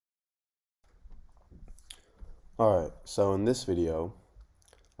Alright, so in this video,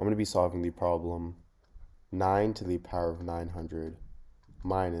 I'm going to be solving the problem 9 to the power of 900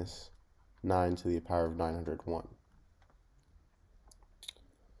 minus 9 to the power of 901.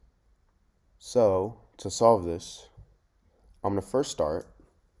 So, to solve this, I'm going to first start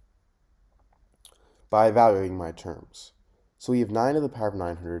by evaluating my terms. So we have 9 to the power of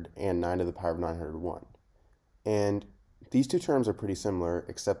 900 and 9 to the power of 901. And these two terms are pretty similar,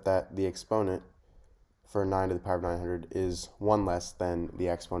 except that the exponent for 9 to the power of 900 is 1 less than the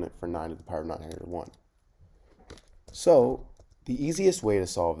exponent for 9 to the power of 901. So the easiest way to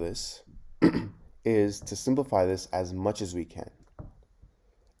solve this is to simplify this as much as we can.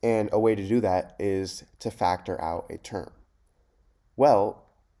 And a way to do that is to factor out a term. Well,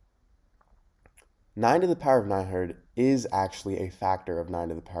 9 to the power of 900 is actually a factor of 9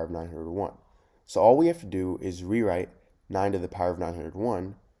 to the power of 901. So all we have to do is rewrite 9 to the power of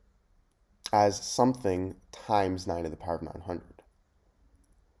 901 as something times 9 to the power of 900.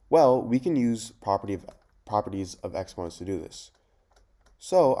 Well, we can use properties of exponents to do this.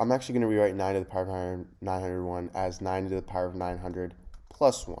 So I'm actually going to rewrite 9 to the power of 901 as 9 to the power of 900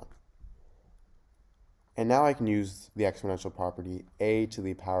 plus 1. And now I can use the exponential property a to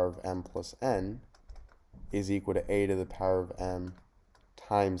the power of m plus n is equal to a to the power of m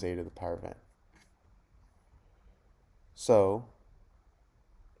times a to the power of n. So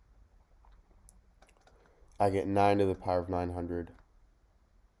I get 9 to the power of 900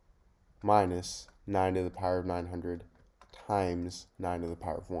 minus 9 to the power of 900 times 9 to the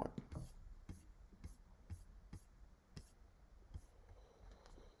power of 1.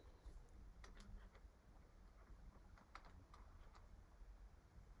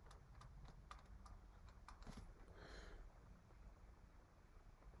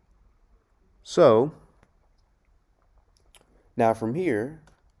 So now from here,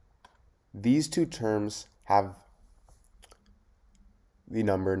 these two terms have the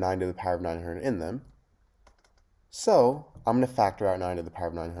number 9 to the power of 900 in them. So I'm going to factor out 9 to the power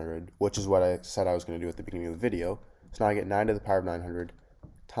of 900, which is what I said I was going to do at the beginning of the video. So now I get 9 to the power of 900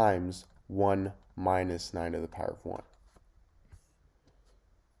 times 1 minus 9 to the power of 1.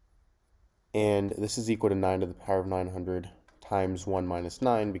 And this is equal to 9 to the power of 900 times 1 minus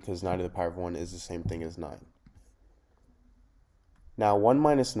 9, because 9 to the power of 1 is the same thing as 9. Now 1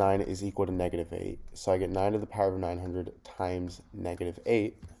 minus 9 is equal to negative 8, so I get 9 to the power of 900 times negative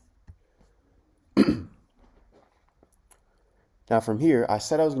 8. Now from here, I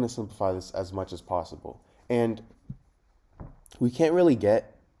said I was going to simplify this as much as possible, and we can't really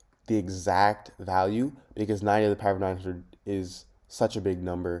get the exact value because 9 to the power of 900 is such a big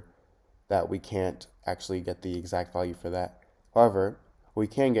number that we can't actually get the exact value for that. However, what we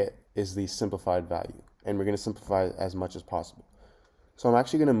can get is the simplified value, and we're going to simplify it as much as possible. So I'm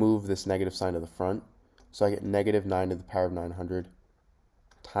actually going to move this negative sign to the front, so I get negative 9 to the power of 900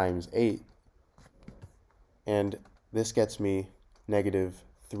 times 8, and this gets me negative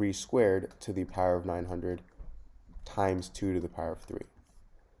 3 squared to the power of 900 times 2 to the power of 3.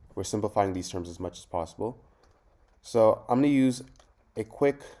 We're simplifying these terms as much as possible. So I'm going to use a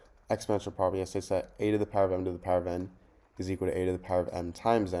quick exponential property that states that a to the power of m to the power of n is equal to a to the power of m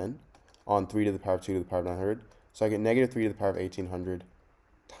times n on 3 to the power of 2 to the power of 900. So I get negative 3 to the power of 1800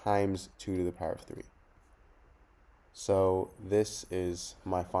 times 2 to the power of 3. So this is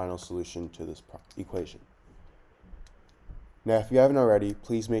my final solution to this equation. Now, if you haven't already,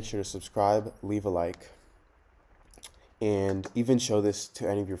 please make sure to subscribe, leave a like, and even show this to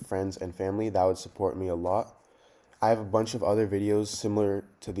any of your friends and family. That would support me a lot. I have a bunch of other videos similar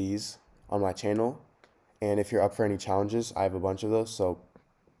to these on my channel, and if you're up for any challenges, I have a bunch of those, so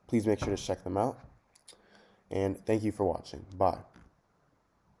please make sure to check them out. And thank you for watching. Bye.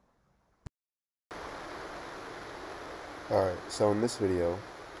 Alright, so in this video,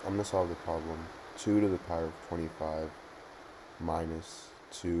 I'm going to solve the problem 2 to the power of 25 minus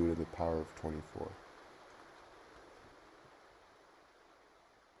 2 to the power of 24.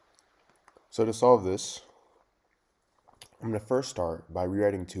 So to solve this, I'm going to first start by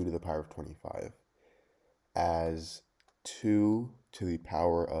rewriting 2 to the power of 25 as 2 to the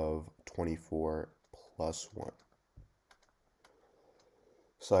power of 24 plus 1.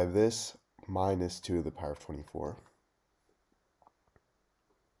 So I have this minus 2 to the power of 24.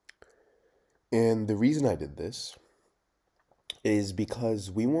 And the reason I did this is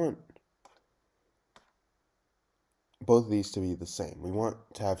because we want both of these to be the same. We want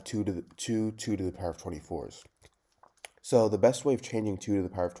to have 2 to the power of 24s. So the best way of changing 2 to the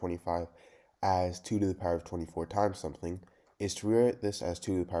power of 25 as 2 to the power of 24 times something is to rewrite this as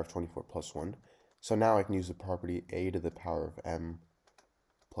 2 to the power of 24 plus 1. So now I can use the property a to the power of m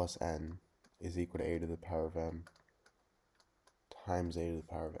plus n is equal to a to the power of m times a to the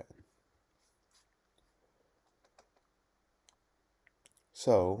power of n.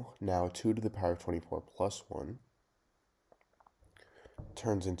 So now 2 to the power of 24 plus 1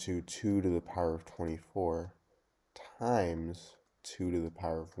 turns into 2 to the power of 24 times 2 to the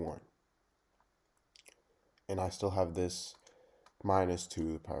power of 1. And I still have this minus 2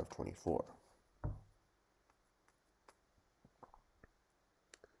 to the power of 24.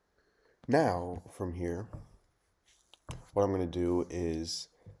 Now, from here, what I'm going to do is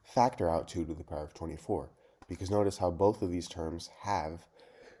factor out 2 to the power of 24, because notice how both of these terms have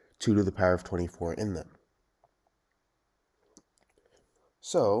 2 to the power of 24 in them.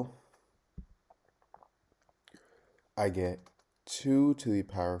 So, I get 2 to the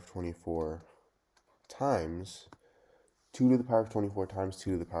power of 24 times 2 to the power of 24 times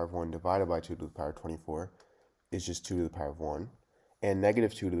 2 to the power of 1 divided by 2 to the power of 24 is just 2 to the power of 1. And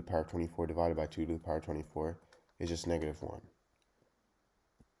negative 2 to the power of 24 divided by 2 to the power of 24 is just negative 1.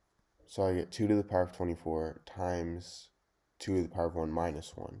 So I get 2 to the power of 24 times 2 to the power of 1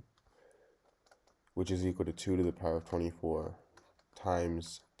 minus 1, which is equal to 2 to the power of 24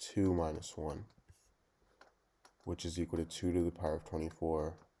 times 2 minus 1, which is equal to 2 to the power of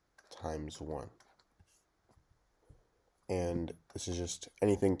 24 times 1. And this is just,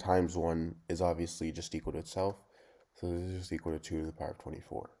 anything times 1 is obviously just equal to itself. So this is just equal to 2 to the power of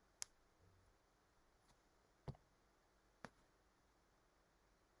 24.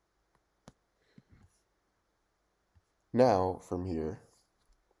 Now, from here,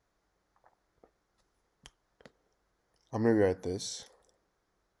 I'm going to rewrite this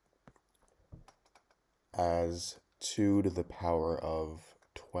as 2 to the power of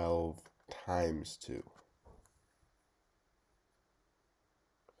 12 times 2.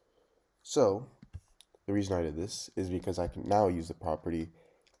 So, the reason I did this is because I can now use the property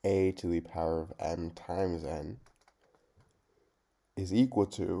a to the power of m times n is equal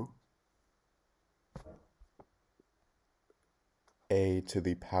to a to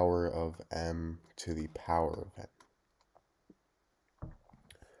the power of m to the power of n.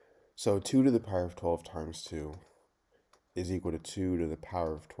 So 2 to the power of 12 times 2 is equal to 2 to the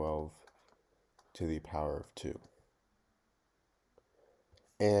power of 12 to the power of 2.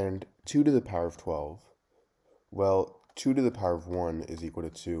 And 2 to the power of 12, well, 2 to the power of 1 is equal to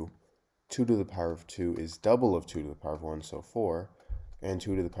 2. 2 to the power of 2 is double of 2 to the power of 1, so 4. And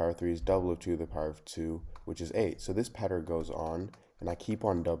 2 to the power of 3 is double of 2 to the power of 2, which is 8. So this pattern goes on, and I keep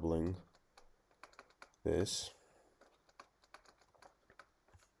on doubling this.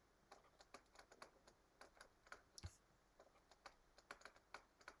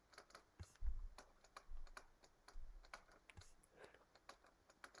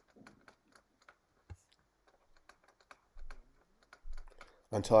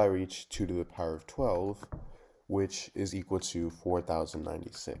 Until I reach 2 to the power of 12, which is equal to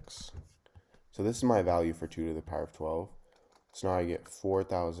 4,096. So this is my value for 2 to the power of 12. So now I get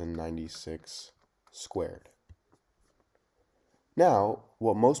 4,096 squared. Now,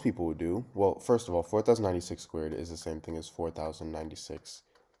 what most people would do, well, first of all, 4,096 squared is the same thing as 4,096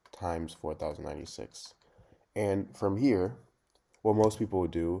 times 4,096. And from here, what most people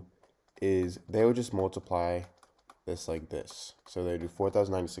would do is they would just multiply this like this. So they do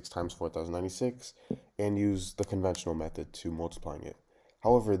 4,096 times 4,096 and use the conventional method to multiplying it.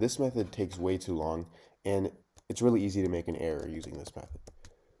 However, this method takes way too long, and it's really easy to make an error using this method.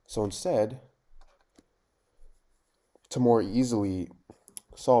 So instead, to more easily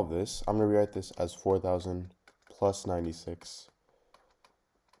solve this, I'm going to rewrite this as 4,000 plus 96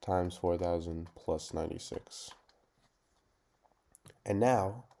 times 4,000 plus 96. And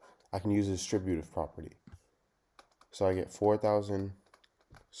now I can use the distributive property. So I get 4,000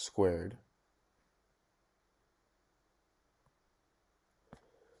 squared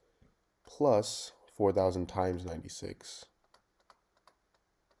plus 4,000 times 96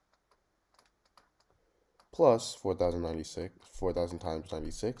 plus 4,000 times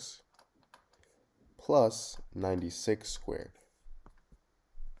 96 plus 96 squared.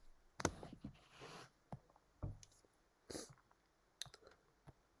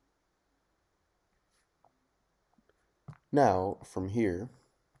 Now, from here,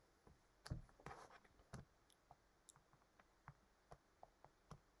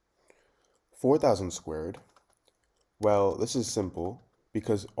 $4,000 squared, well, this is simple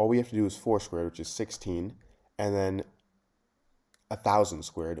because all we have to do is 4 squared, which is 16, and then 1,000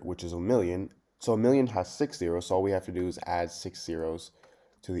 squared, which is 1,000,000. So 1,000,000 has 6 zeros, so all we have to do is add 6 zeros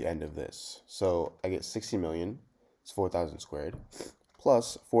to the end of this. So I get 60,000,000, it's 4,000 squared,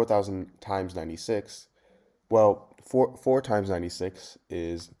 plus 4,000 times 96. well, 4 times 96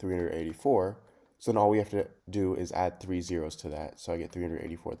 is 384. So then all we have to do is add 3 zeros to that. So I get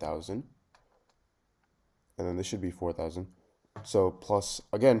 384,000. And then this should be 4,000. So plus,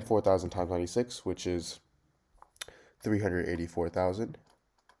 again, 4,000 times 96, which is 384,000.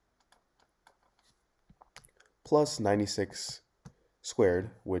 Plus 96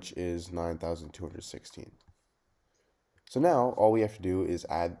 squared, which is 9,216. So now all we have to do is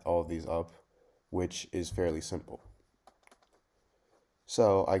add all of these up, which is fairly simple.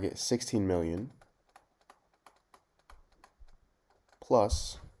 So I get 16 million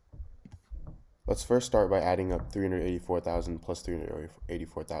plus, let's first start by adding up 384,000 plus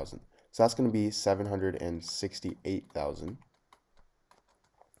 384,000. So that's going to be 768,000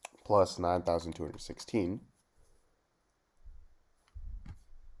 plus 9,216.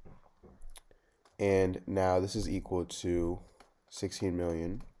 And now this is equal to 16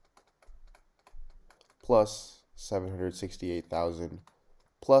 million plus 768,000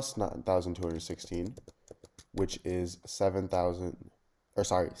 plus 9,216, which is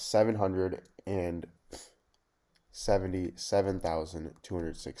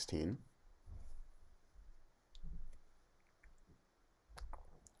 777,216.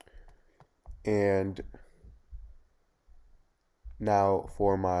 And now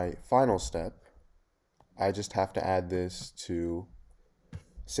for my final step, I just have to add this to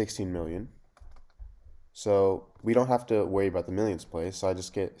 16 million. So we don't have to worry about the millions place. So I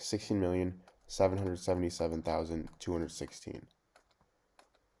just get 16,777,216.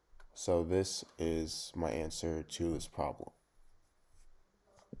 So this is my answer to this problem.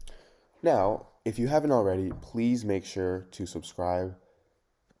 Now, if you haven't already, please make sure to subscribe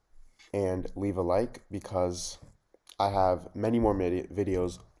and leave a like, because I have many more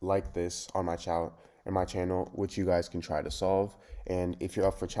videos like this on my channel, which you guys can try to solve. And if you're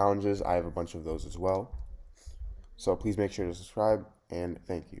up for challenges, I have a bunch of those as well. So please make sure to subscribe, and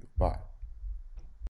thank you. Bye.